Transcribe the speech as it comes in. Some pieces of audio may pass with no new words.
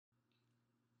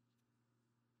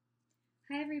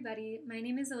Hi everybody, my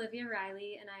name is Olivia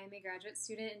Reilly and I am a graduate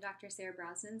student in Dr. Sarah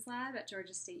Brosnan's lab at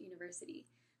Georgia State University.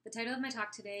 The title of my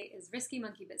talk today is Risky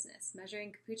Monkey Business,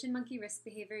 Measuring Capuchin Monkey Risk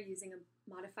Behavior Using a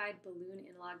Modified Balloon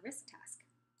Analogue Risk Task.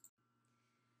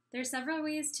 There are several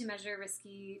ways to measure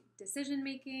risky decision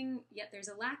making, yet there's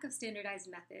a lack of standardized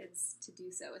methods to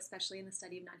do so, especially in the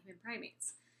study of non-human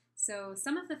primates. So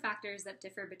some of the factors that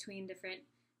differ between different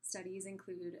studies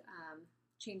include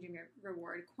changing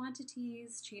reward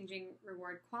quantities, changing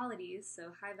reward qualities,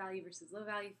 so high value versus low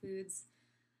value foods,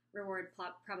 reward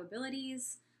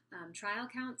probabilities, trial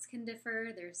counts can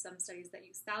differ. There's some studies that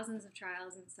use thousands of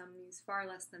trials and some use far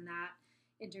less than that.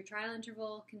 Intertrial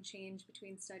interval can change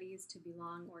between studies to be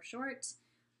long or short.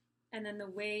 And then the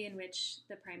way in which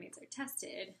the primates are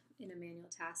tested in a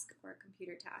manual task or a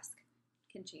computer task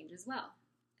can change as well.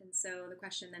 And so the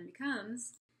question then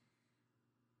becomes,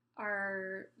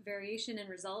 are variation in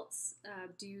results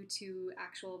due to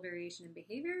actual variation in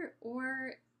behavior,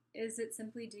 or is it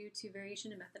simply due to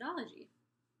variation in methodology?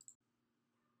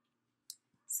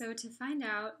 So to find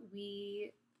out,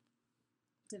 we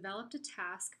developed a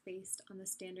task based on the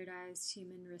standardized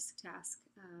human risk task,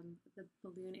 the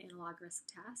Balloon Analogue Risk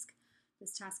Task.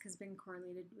 This task has been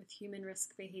correlated with human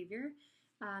risk behavior,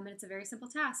 and it's a very simple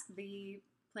task. The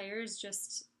players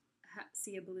just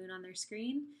see a balloon on their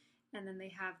screen, and then they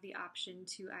have the option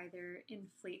to either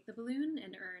inflate the balloon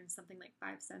and earn something like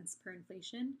 5 cents per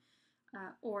inflation,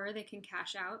 or they can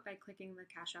cash out by clicking the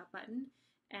cash out button,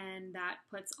 and that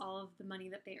puts all of the money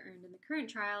that they earned in the current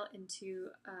trial into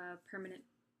a permanent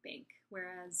bank,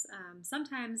 whereas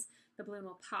sometimes the balloon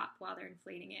will pop while they're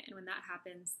inflating it, and when that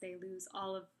happens, they lose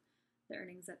all of the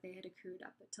earnings that they had accrued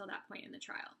up until that point in the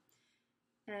trial.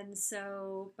 And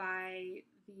so by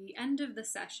the end of the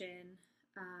session,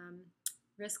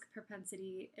 risk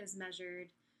propensity is measured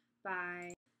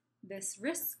by this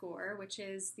risk score, which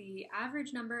is the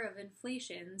average number of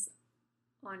inflations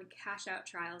on cash out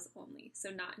trials only,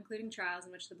 so not including trials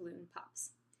in which the balloon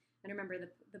pops. And remember,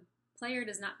 the player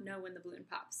does not know when the balloon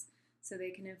pops, so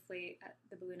they can inflate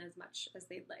the balloon as much as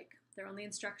they'd like. Their only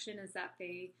instruction is that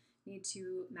they need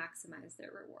to maximize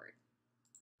their reward.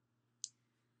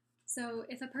 So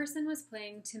if a person was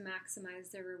playing to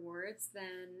maximize their rewards,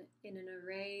 then in an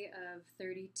array of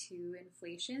 32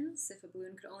 inflations, if a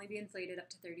balloon could only be inflated up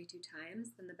to 32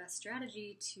 times, then the best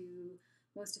strategy to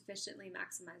most efficiently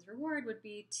maximize reward would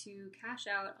be to cash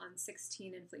out on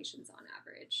 16 inflations on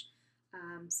average.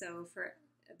 So for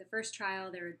the first trial,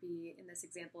 there would be, in this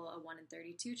example, a 1 in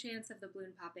 32 chance of the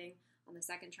balloon popping. On the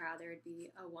second trial, there would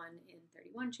be a 1 in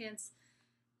 31 chance,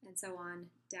 and so on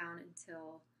down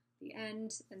until the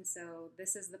end. And so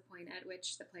this is the point at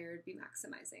which the player would be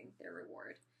maximizing their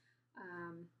reward.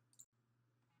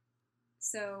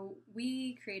 So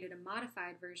we created a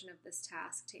modified version of this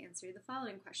task to answer the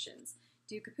following questions.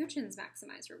 Do capuchins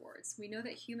maximize rewards? We know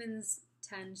that humans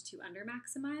tend to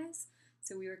under-maximize,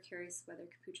 so we were curious whether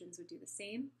capuchins would do the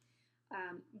same.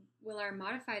 Will our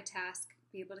modified task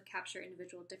be able to capture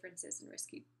individual differences in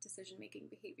risky decision-making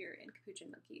behavior in capuchin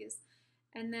monkeys?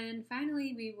 And then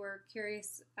finally, we were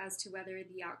curious as to whether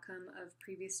the outcome of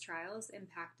previous trials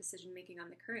impact decision-making on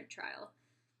the current trial,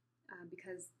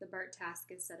 because the BART task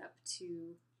is set up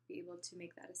to be able to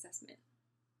make that assessment.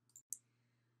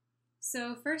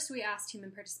 So first, we asked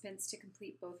human participants to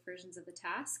complete both versions of the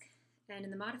task, and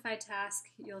in the modified task,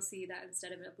 you'll see that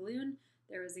instead of a balloon,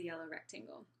 there was a yellow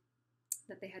rectangle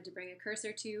that they had to bring a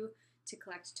cursor to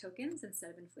collect tokens instead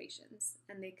of inflations,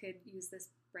 and they could use this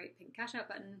bright pink cash out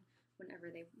button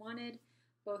whenever they wanted.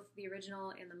 Both the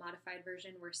original and the modified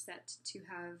version were set to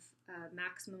have a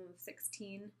maximum of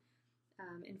 16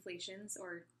 inflations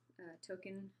or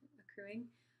token accruing,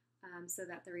 so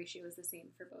that the ratio is the same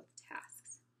for both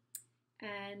tasks.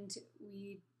 And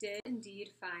we did indeed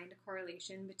find a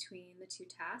correlation between the two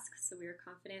tasks, so we were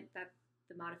confident that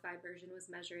the modified version was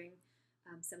measuring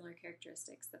similar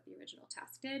characteristics that the original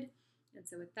task did. And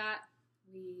so with that,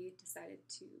 we decided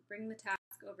to bring the task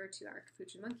over to our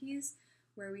capuchin monkeys,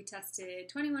 where we tested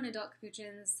 21 adult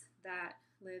capuchins that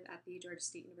live at the Georgia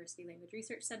State University Language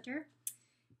Research Center.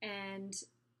 And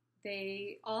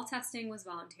all testing was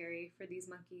voluntary for these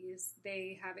monkeys.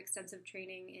 They have extensive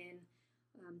training in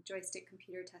joystick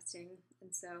computer testing,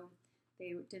 and so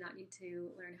they did not need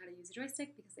to learn how to use a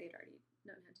joystick because they had already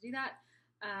known how to do that.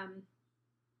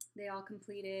 They all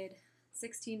completed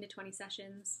 16 to 20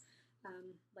 sessions.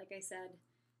 Like I said,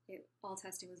 all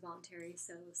testing was voluntary,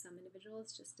 so some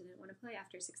individuals just didn't want to play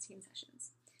after 16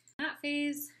 sessions. In that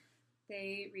phase,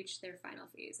 they reached their final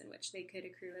phase, in which they could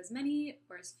accrue as many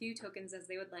or as few tokens as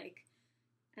they would like,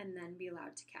 and then be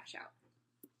allowed to cash out.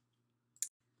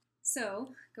 So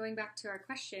going back to our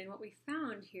question, what we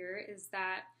found here is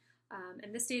that,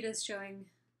 and this data is showing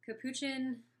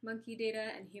capuchin monkey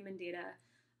data and human data.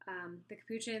 The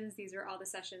capuchins, these are all the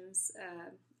sessions,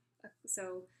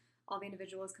 so all the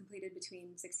individuals completed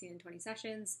between 16 and 20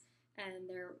 sessions, and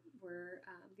there were,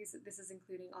 this is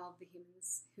including all of the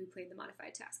humans who played the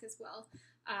modified task as well.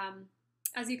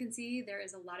 As you can see, there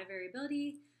is a lot of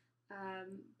variability,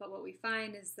 but what we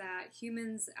find is that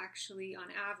humans actually, on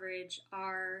average,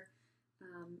 are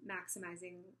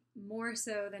maximizing more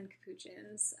so than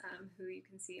capuchins, who you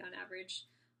can see on average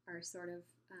are sort of,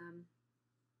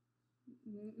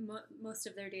 most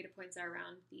of their data points are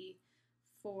around the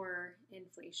 4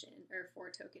 inflation or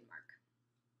 4 token mark.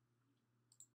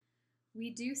 We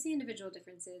do see individual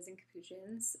differences in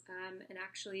capuchins, and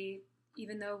actually,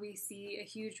 even though we see a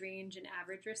huge range in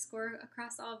average risk score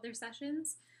across all of their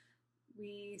sessions,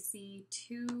 we see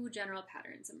 2 general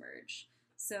patterns emerge.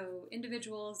 So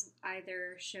individuals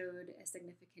either showed a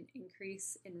significant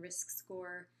increase in risk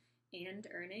score and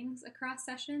earnings across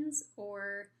sessions,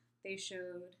 or they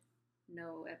showed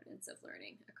no evidence of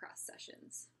learning across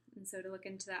sessions. And so to look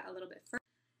into that a little bit further.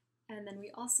 And then we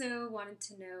also wanted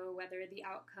to know whether the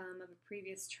outcome of a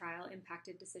previous trial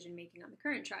impacted decision-making on the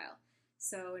current trial.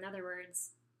 So in other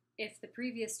words, if the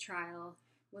previous trial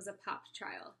was a popped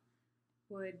trial,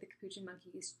 would the capuchin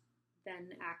monkeys then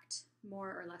act more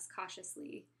or less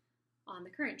cautiously on the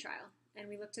current trial? And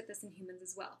we looked at this in humans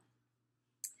as well.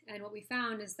 And what we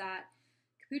found is that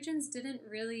capuchins didn't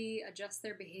really adjust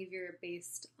their behavior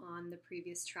based on the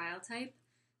previous trial type.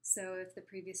 So if the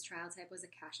previous trial type was a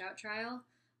cash-out trial,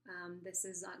 this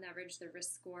is on average the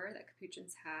risk score that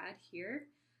capuchins had here.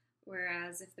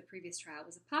 Whereas if the previous trial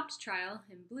was a popped trial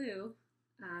in blue,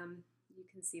 you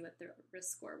can see what the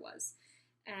risk score was.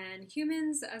 And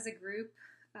humans as a group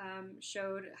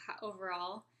showed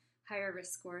overall higher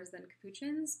risk scores than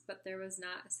capuchins, but there was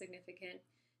not a significant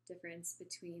difference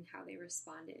between how they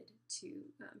responded to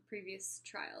previous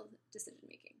trial decision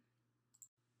making.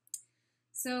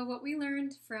 So what we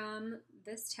learned from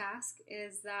this task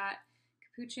is that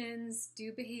capuchins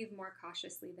do behave more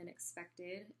cautiously than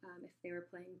expected if they were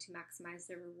playing to maximize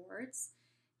their rewards,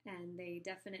 and they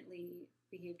definitely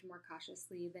behaved more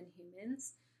cautiously than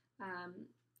humans,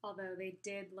 although they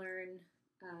did learn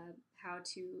how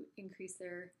to increase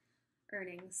their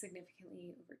earnings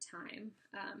significantly over time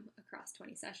across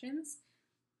 20 sessions.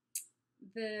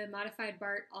 The modified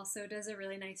BART also does a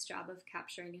really nice job of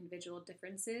capturing individual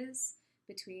differences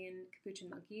between capuchin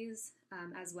monkeys,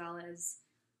 as well as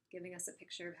giving us a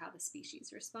picture of how the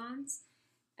species responds.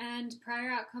 And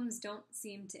prior outcomes don't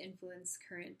seem to influence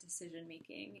current decision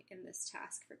making in this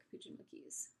task for capuchin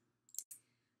monkeys.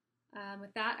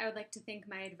 With that, I would like to thank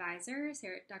my advisor,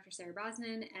 Dr. Sarah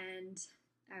Brosnan, and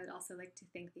I would also like to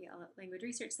thank the Language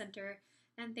Research Center,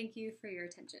 and thank you for your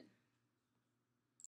attention.